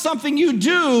is not something you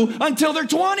do until they're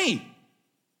 20.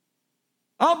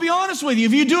 I'll be honest with you.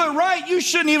 If you do it right, you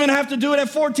shouldn't even have to do it at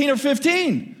 14 or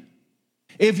 15.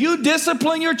 If you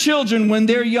discipline your children when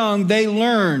they're young, they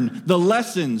learn the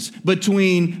lessons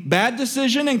between bad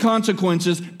decision and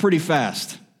consequences pretty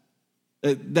fast.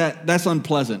 That's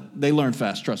unpleasant. They learn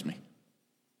fast, trust me.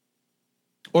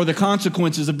 Or the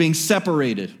consequences of being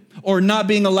separated, or not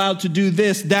being allowed to do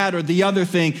this, that, or the other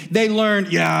thing. They learn,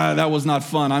 that was not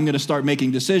fun. I'm going to start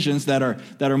making decisions that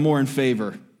are more in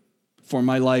favor. for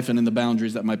my life and in the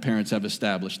boundaries that my parents have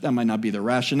established. That might not be the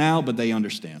rationale, but they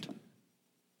understand.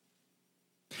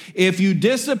 If you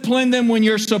discipline them when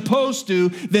you're supposed to,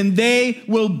 then they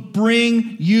will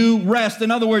bring you rest. In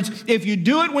other words, if you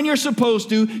do it when you're supposed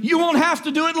to, you won't have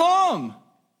to do it long.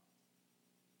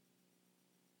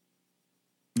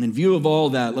 In view of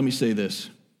all that, let me say this.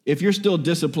 If you're still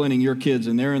disciplining your kids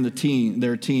and they're in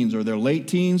their teens or their late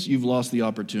teens, you've lost the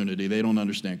opportunity. They don't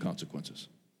understand consequences.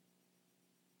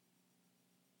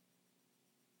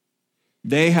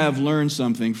 They have learned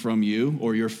something from you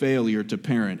or your failure to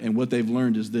parent, and what they've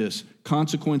learned is this: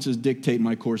 consequences dictate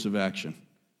my course of action.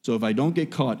 So if I don't get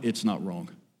caught, it's not wrong.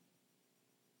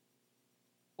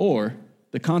 Or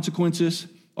the consequences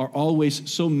are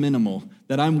always so minimal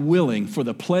that I'm willing, for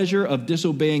the pleasure of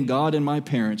disobeying God and my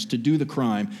parents, to do the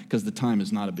crime because the time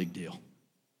is not a big deal.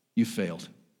 You failed.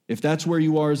 If that's where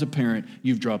you are as a parent,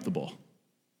 you've dropped the ball.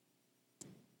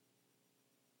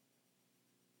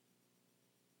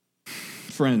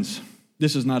 Friends,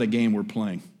 this is not a game we're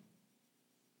playing.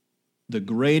 The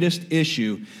greatest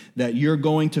issue that you're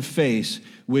going to face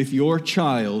with your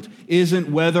child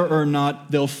isn't whether or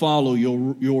not they'll follow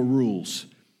your rules.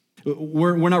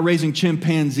 We're not raising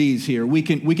chimpanzees here. We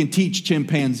can teach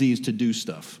chimpanzees to do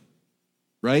stuff,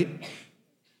 right?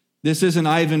 This isn't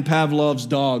Ivan Pavlov's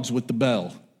dogs with the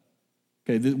bell.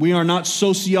 Okay, we are not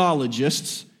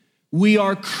sociologists. We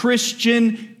are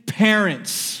Christian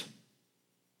parents.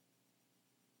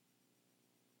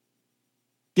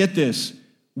 Get this.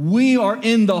 We are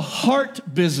in the heart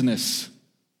business.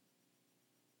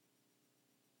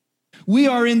 We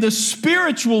are in the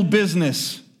spiritual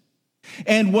business.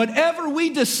 And whatever we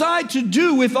decide to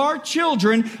do with our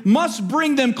children must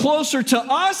bring them closer to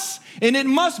us, and it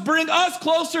must bring us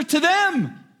closer to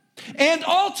them. And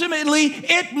ultimately,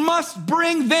 it must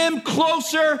bring them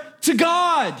closer to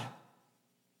God.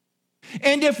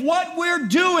 And if what we're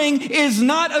doing is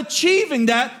not achieving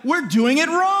that, we're doing it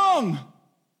wrong.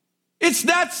 It's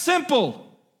that simple.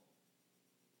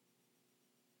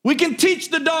 We can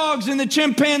teach the dogs and the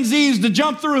chimpanzees to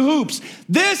jump through hoops.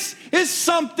 This is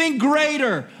something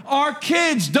greater. Our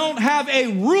kids don't have a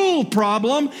rule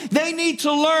problem. They need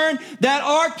to learn that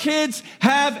our kids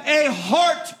have a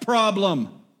heart problem.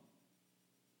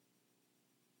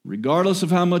 Regardless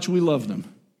of how much we love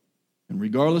them, and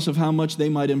regardless of how much they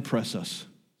might impress us.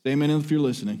 Say amen if you're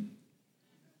listening.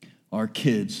 Our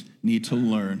kids need to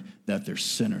learn that they're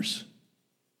sinners.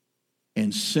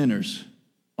 And sinners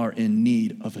are in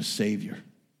need of a Savior.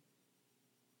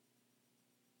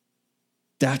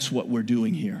 That's what we're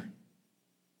doing here.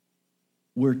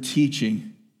 We're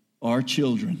teaching our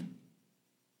children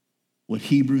what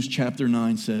Hebrews chapter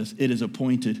 9 says. It is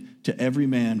appointed to every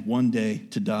man one day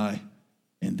to die,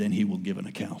 and then he will give an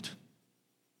account.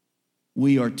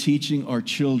 We are teaching our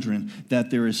children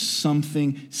that there is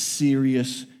something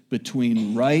serious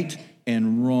between right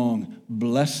and wrong,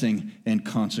 blessing and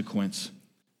consequence.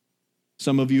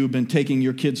 Some of you have been taking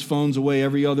your kids' phones away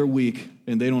every other week,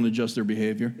 and they don't adjust their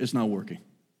behavior. It's not working.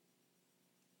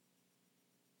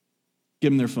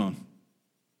 Give them their phone.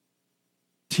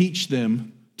 Teach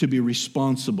them to be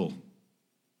responsible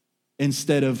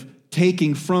instead of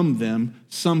taking from them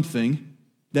something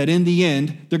that in the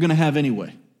end they're going to have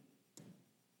anyway.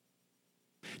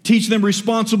 Teach them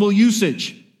responsible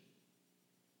usage.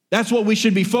 That's what we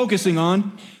should be focusing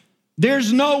on.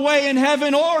 There's no way in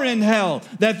heaven or in hell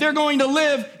that they're going to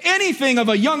live anything of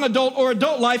a young adult or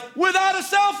adult life without a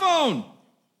cell phone.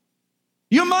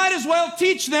 You might as well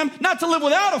teach them not to live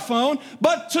without a phone,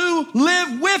 but to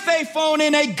live with a phone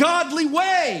in a godly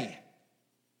way.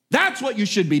 That's what you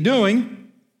should be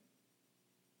doing.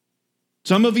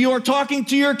 Some of you are talking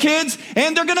to your kids,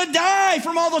 and they're going to die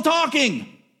from all the talking.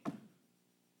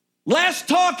 Less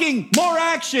talking, more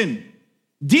action.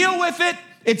 Deal with it.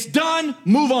 It's done.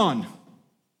 Move on.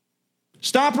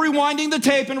 Stop rewinding the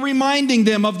tape and reminding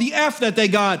them of the F that they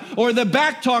got or the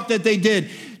back talk that they did.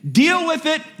 Deal with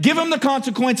it. Give them the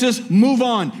consequences. Move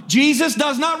on. Jesus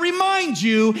does not remind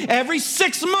you every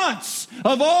 6 months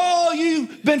of all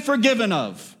you've been forgiven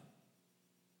of.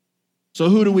 So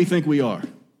who do we think we are?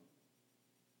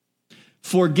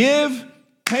 Forgive,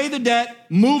 pay the debt,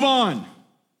 move on.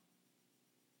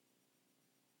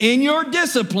 In your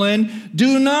discipline,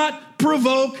 do not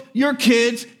provoke your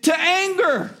kids to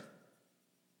anger.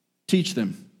 Teach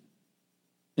them,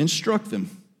 instruct them,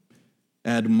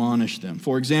 admonish them.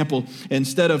 For example,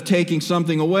 instead of taking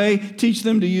something away, teach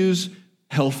them to use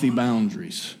healthy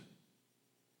boundaries.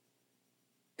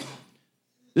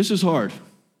 This is hard.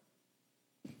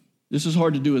 This is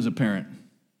hard to do as a parent.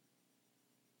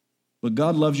 But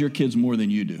God loves your kids more than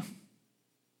you do.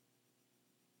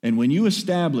 And when you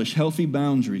establish healthy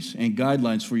boundaries and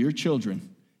guidelines for your children,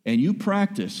 and you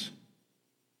practice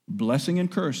blessing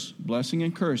and curse,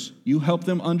 you help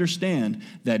them understand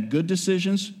that good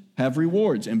decisions have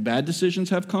rewards and bad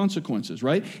decisions have consequences,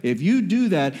 right? If you do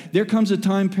that, there comes a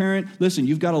time, parent, listen,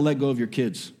 you've got to let go of your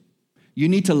kids. You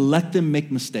need to let them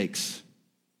make mistakes.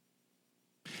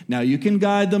 Now, you can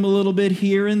guide them a little bit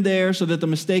here and there so that the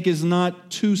mistake is not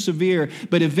too severe,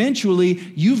 but eventually,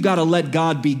 you've got to let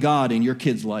God be God in your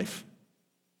kid's life.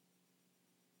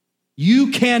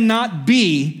 You cannot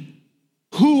be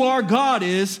who our God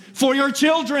is for your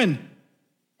children.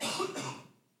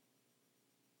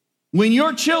 When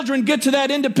your children get to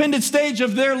that independent stage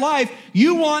of their life,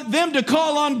 you want them to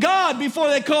call on God before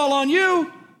they call on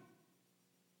you.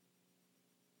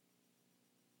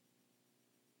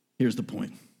 Here's the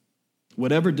point.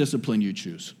 Whatever discipline you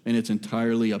choose, and it's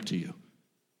entirely up to you,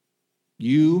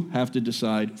 you have to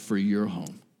decide for your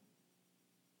home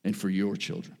and for your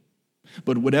children.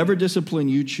 But whatever discipline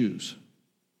you choose,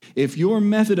 if your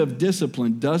method of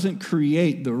discipline doesn't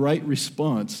create the right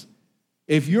response,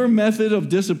 if your method of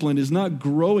discipline is not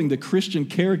growing the Christian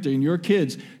character in your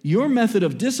kids, your method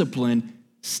of discipline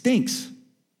stinks.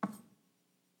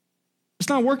 It's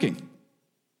not working.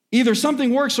 Either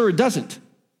something works or it doesn't.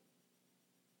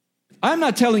 I'm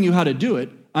not telling you how to do it.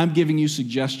 I'm giving you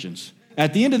suggestions.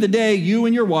 At the end of the day, you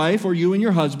and your wife or you and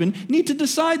your husband need to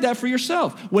decide that for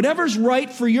yourself. Whatever's right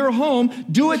for your home,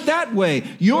 do it that way.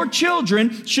 Your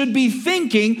children should be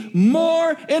thinking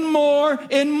more and more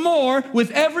and more with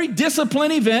every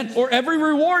discipline event or every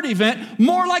reward event,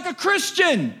 more like a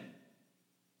Christian.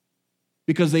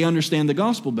 Because they understand the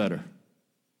gospel better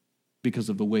because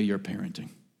of the way you're parenting.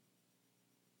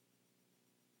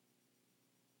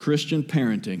 Christian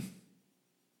parenting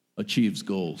achieves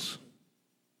goals.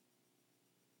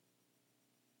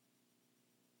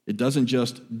 It doesn't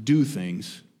just do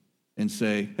things and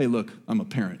say, hey, look, I'm a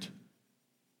parent.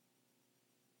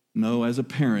 No, as a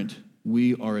parent,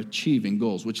 we are achieving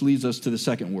goals, which leads us to the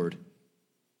second word.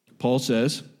 Paul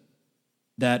says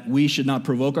that we should not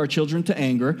provoke our children to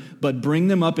anger, but bring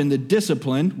them up in the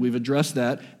discipline, we've addressed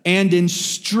that, and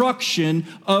instruction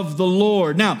of the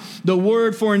Lord. Now, the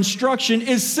word for instruction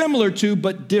is similar to,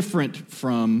 but different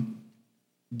from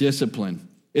discipline.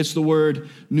 It's the word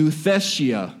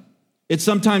nouthesia. It's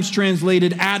sometimes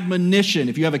translated admonition.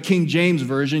 If you have a King James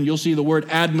version, you'll see the word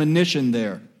admonition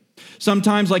there.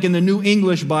 Sometimes, like in the New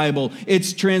English Bible,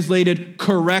 it's translated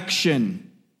correction.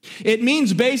 It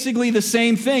means basically the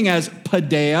same thing as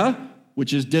paideia,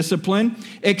 which is discipline,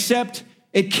 except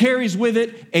it carries with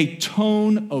it a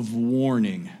tone of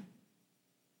warning.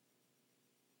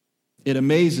 It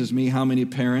amazes me how many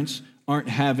parents aren't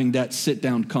having that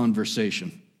sit-down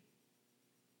conversation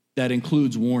that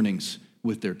includes warnings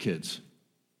with their kids.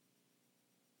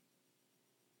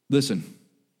 Listen,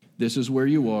 this is where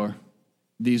you are.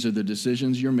 These are the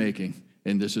decisions you're making,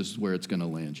 and this is where it's going to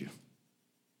land you.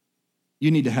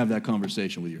 You need to have that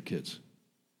conversation with your kids.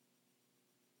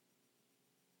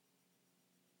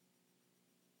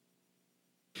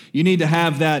 You need to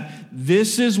have that,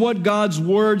 this is what God's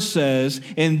word says,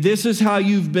 and this is how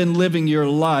you've been living your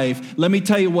life. Let me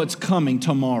tell you what's coming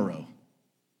tomorrow.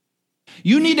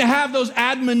 You need to have those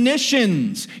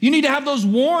admonitions. You need to have those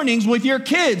warnings with your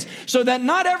kids so that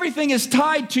not everything is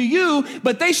tied to you,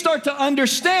 but they start to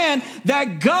understand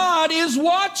that God is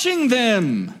watching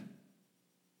them.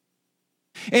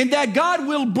 And that God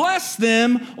will bless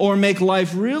them or make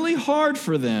life really hard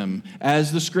for them.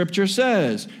 As the scripture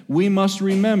says, we must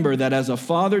remember that as a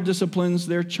father disciplines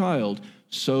their child,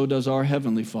 so does our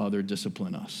heavenly Father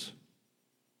discipline us.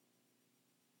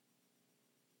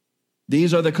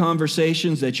 These are the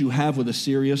conversations that you have with a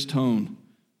serious tone.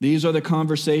 These are the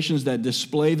conversations that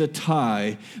display the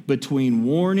tie between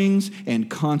warnings and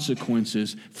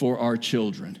consequences for our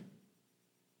children.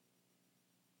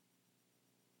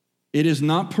 It is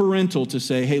not parental to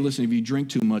say, hey, listen, if you drink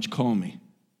too much, call me.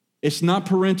 It's not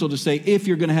parental to say, if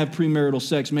you're going to have premarital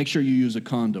sex, make sure you use a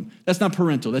condom. That's not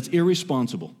parental. That's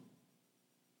irresponsible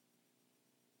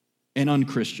and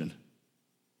unchristian.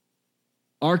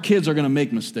 Our kids are going to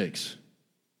make mistakes.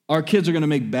 Our kids are going to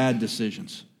make bad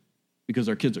decisions because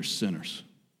our kids are sinners.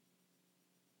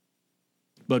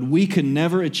 But we can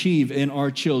never achieve in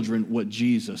our children what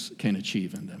Jesus can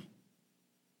achieve in them.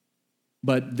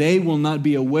 But they will not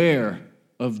be aware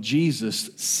of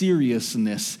Jesus'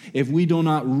 seriousness if we do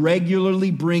not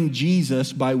regularly bring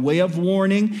Jesus by way of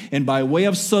warning and by way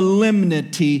of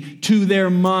solemnity to their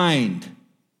mind.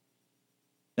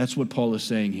 That's what Paul is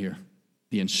saying here,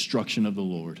 the instruction of the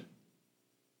Lord.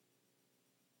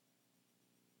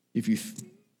 If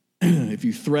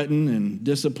you threaten and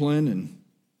discipline and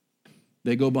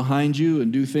They go behind you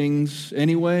and do things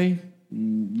anyway,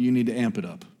 you need to amp it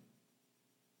up.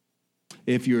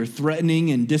 If you're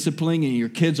threatening and disciplining and your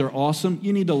kids are awesome,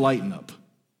 you need to lighten up.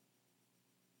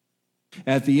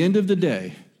 At the end of the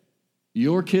day,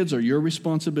 your kids are your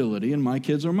responsibility and my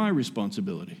kids are my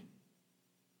responsibility.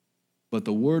 But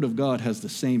the Word of God has the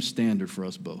same standard for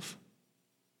us both.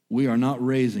 We are not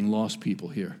raising lost people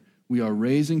here. We are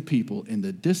raising people in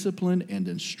the discipline and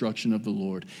instruction of the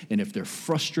Lord. And if they're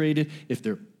frustrated, if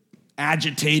they're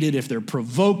agitated, if they're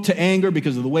provoked to anger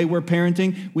because of the way we're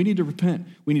parenting, we need to repent.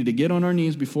 We need to get on our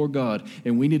knees before God,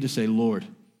 and we need to say, Lord,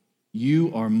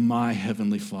 you are my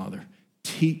heavenly Father.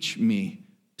 Teach me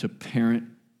to parent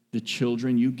the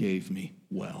children you gave me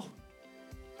well.